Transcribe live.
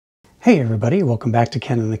Hey everybody, welcome back to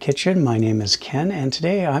Ken in the Kitchen. My name is Ken and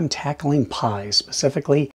today I'm tackling pie,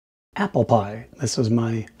 specifically apple pie. This is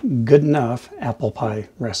my good enough apple pie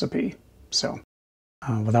recipe. So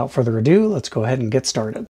without further ado, let's go ahead and get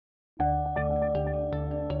started.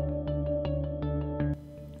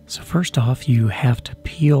 So first off, you have to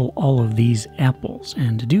peel all of these apples,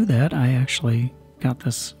 and to do that I actually got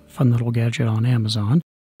this fun little gadget on Amazon.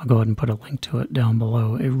 I'll go ahead and put a link to it down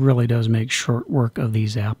below. It really does make short work of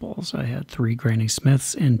these apples. I had 3 Granny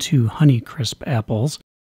Smiths and 2 Honeycrisp apples.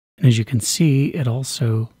 And as you can see, it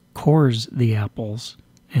also cores the apples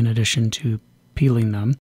in addition to peeling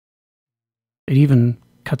them. It even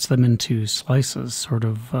cuts them into slices, sort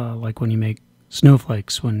of like when you make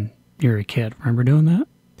snowflakes when you're a kid. Remember doing that?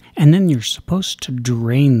 And then you're supposed to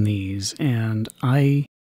drain these, and I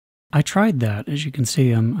tried that. As you can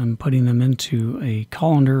see, I'm putting them into a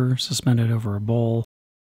colander suspended over a bowl,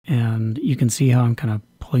 and you can see how I'm kind of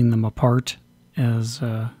pulling them apart as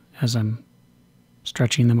I'm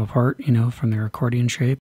stretching them apart, you know, from their accordion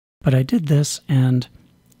shape. But I did this, and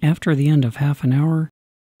after the end of half an hour,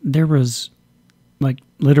 there was like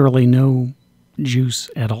literally no juice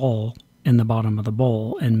at all in the bottom of the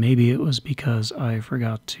bowl, and maybe it was because I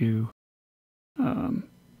forgot to,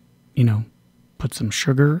 put some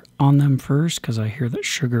sugar on them first, because I hear that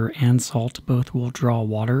sugar and salt both will draw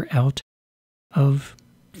water out of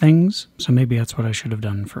things, so maybe that's what I should have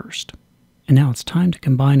done first. And now it's time to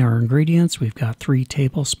combine our ingredients. We've got 3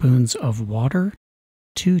 tablespoons of water,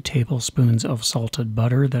 2 tablespoons of salted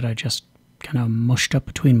butter that I just kind of mushed up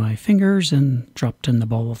between my fingers and dropped in the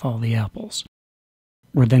bowl with all the apples.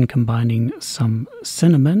 We're then combining some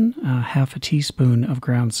cinnamon, half a teaspoon of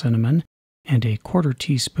ground cinnamon, and a 1/4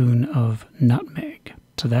 teaspoon of nutmeg.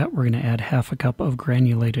 To that, we're going to add half a cup of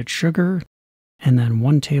granulated sugar, and then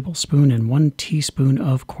 1 tablespoon and 1 teaspoon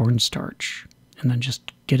of cornstarch. And then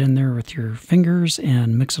just get in there with your fingers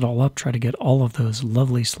and mix it all up. Try to get all of those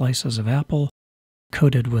lovely slices of apple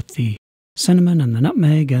coated with the cinnamon and the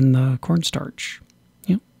nutmeg and the cornstarch.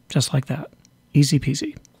 Yep, just like that. Easy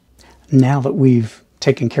peasy. Now that we've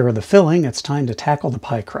taken care of the filling, it's time to tackle the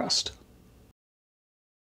pie crust.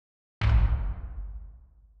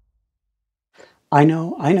 I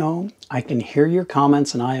know, I can hear your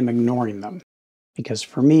comments and I am ignoring them. Because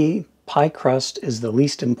for me, pie crust is the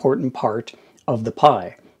least important part of the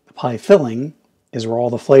pie. The pie filling is where all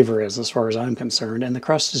the flavor is as far as I'm concerned, and the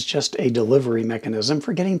crust is just a delivery mechanism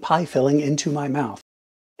for getting pie filling into my mouth.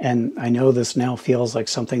 And I know this now feels like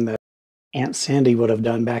something that Aunt Sandy would have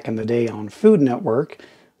done back in the day on Food Network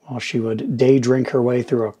while she would day drink her way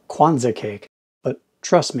through a Kwanzaa cake. But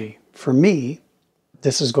trust me, for me,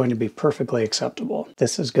 this is going to be perfectly acceptable.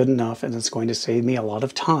 This is good enough, and it's going to save me a lot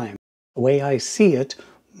of time. The way I see it,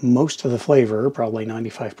 most of the flavor, probably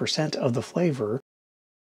 95% of the flavor,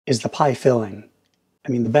 is the pie filling. I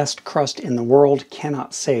mean, the best crust in the world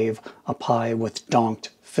cannot save a pie with donked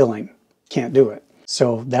filling. Can't do it.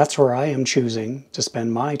 So that's where I am choosing to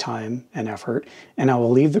spend my time and effort, and I will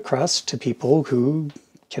leave the crust to people who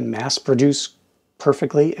can mass produce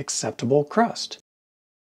perfectly acceptable crust.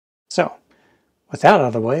 So, with that out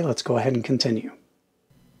of the way, let's go ahead and continue.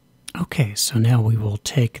 Okay, so now we will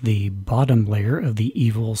take the bottom layer of the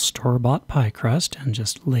evil store-bought pie crust and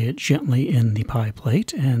just lay it gently in the pie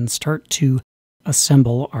plate and start to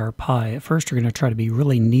assemble our pie. At first, we're going to try to be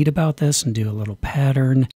really neat about this and do a little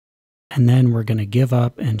pattern, and then we're going to give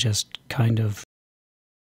up and just kind of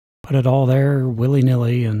put it all there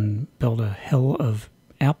willy-nilly and build a hill of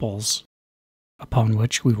apples upon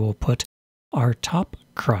which we will put our top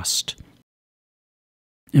crust.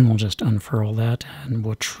 And we'll just unfurl that, and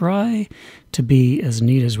we'll try to be as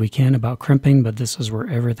neat as we can about crimping, but this is where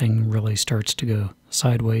everything really starts to go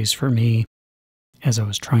sideways for me. As I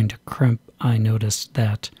was trying to crimp, I noticed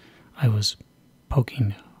that I was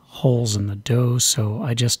poking holes in the dough, so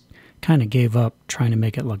I just kind of gave up trying to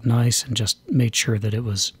make it look nice and just made sure that it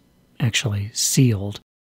was actually sealed.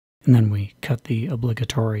 And then we cut the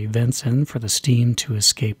obligatory vents in for the steam to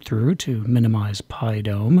escape through to minimize pie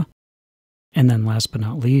dome. And then last but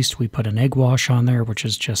not least, we put an egg wash on there, which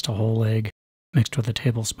is just a whole egg mixed with a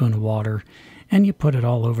tablespoon of water. And you put it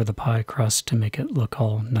all over the pie crust to make it look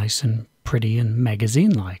all nice and pretty and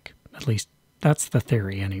magazine-like. At least that's the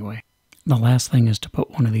theory anyway. The last thing is to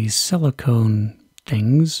put one of these silicone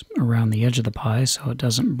things around the edge of the pie so it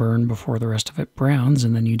doesn't burn before the rest of it browns.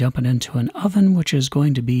 And then you dump it into an oven, which is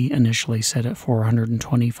going to be initially set at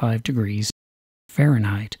 425 degrees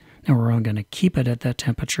Fahrenheit. Now we're only going to keep it at that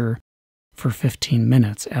temperature for 15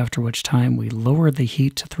 minutes, after which time we lower the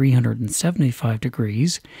heat to 375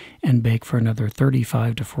 degrees and bake for another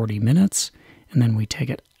 35 to 40 minutes, and then we take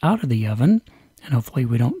it out of the oven And hopefully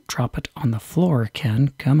we don't drop it on the floor,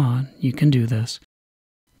 Ken. Come on, you can do this.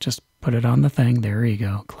 Just put it on the thing. There you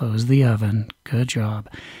go. Close the oven. Good job.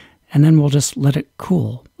 And then we'll just let it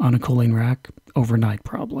cool on a cooling rack overnight,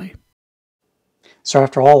 probably. So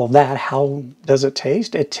after all of that, how does it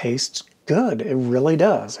taste? It tastes good. It really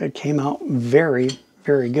does. It came out very,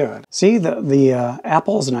 very good. See the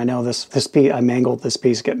apples, and I know this piece, I mangled this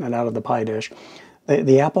piece getting it out of the pie dish.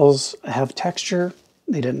 The apples have texture.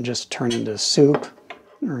 They didn't just turn into soup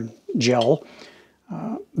or gel.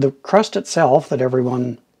 The crust itself that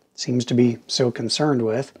everyone seems to be so concerned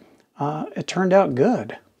with, it turned out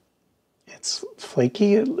good. It's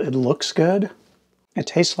flaky, it looks good. It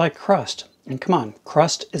tastes like crust. And come on,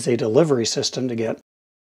 crust is a delivery system to get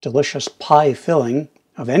delicious pie filling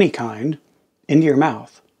of any kind into your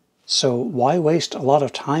mouth. So why waste a lot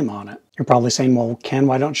of time on it? You're probably saying, well, Ken,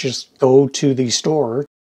 why don't you just go to the store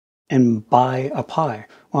and buy a pie?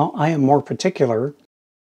 Well, I am more particular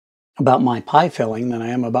about my pie filling than I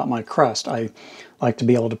am about my crust. I like to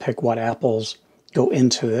be able to pick what apples go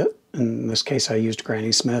into it. In this case, I used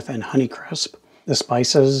Granny Smith and Honeycrisp. The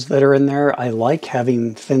spices that are in there, I like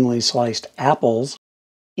having thinly sliced apples,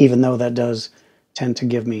 even though that does tend to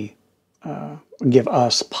give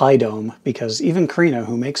us pie dome, because even Cucina,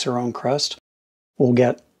 who makes her own crust, will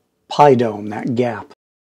get pie dome, that gap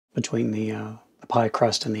between the pie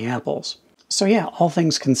crust and the apples. So yeah, all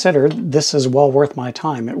things considered, this is well worth my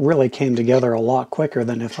time. It really came together a lot quicker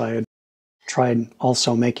than if I had tried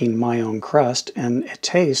also making my own crust, and it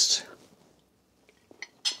tastes...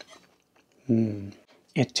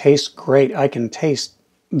 It tastes great. I can taste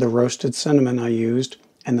the roasted cinnamon I used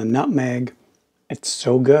and the nutmeg. It's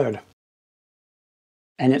so good.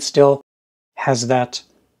 And it still has that,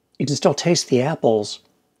 you can still taste the apples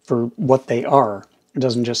for what they are. It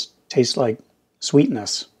doesn't just taste like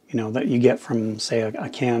sweetness, you know, that you get from, say, a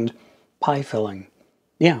canned pie filling.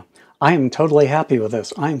 Yeah, I am totally happy with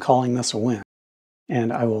this. I am calling this a win.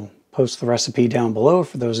 And I will post the recipe down below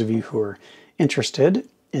for those of you who are interested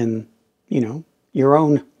in, you know, your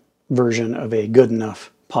own version of a good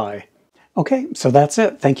enough pie. Okay, so that's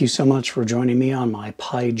it. Thank you so much for joining me on my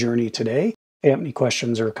pie journey today. If you have any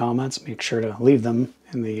questions or comments, make sure to leave them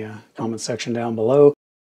in the comment section down below.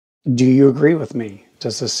 Do you agree with me?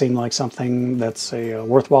 Does this seem like something that's a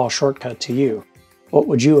worthwhile shortcut to you? What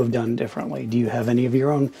would you have done differently? Do you have any of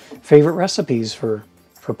your own favorite recipes for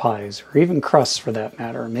pies, or even crusts for that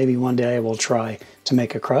matter? Maybe one day I will try to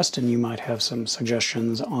make a crust and you might have some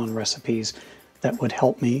suggestions on recipes that would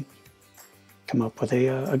help me come up with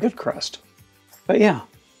a good crust. But yeah,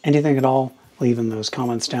 anything at all, leave in those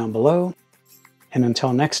comments down below. And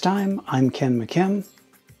until next time, I'm Ken McKim.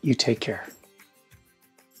 You take care.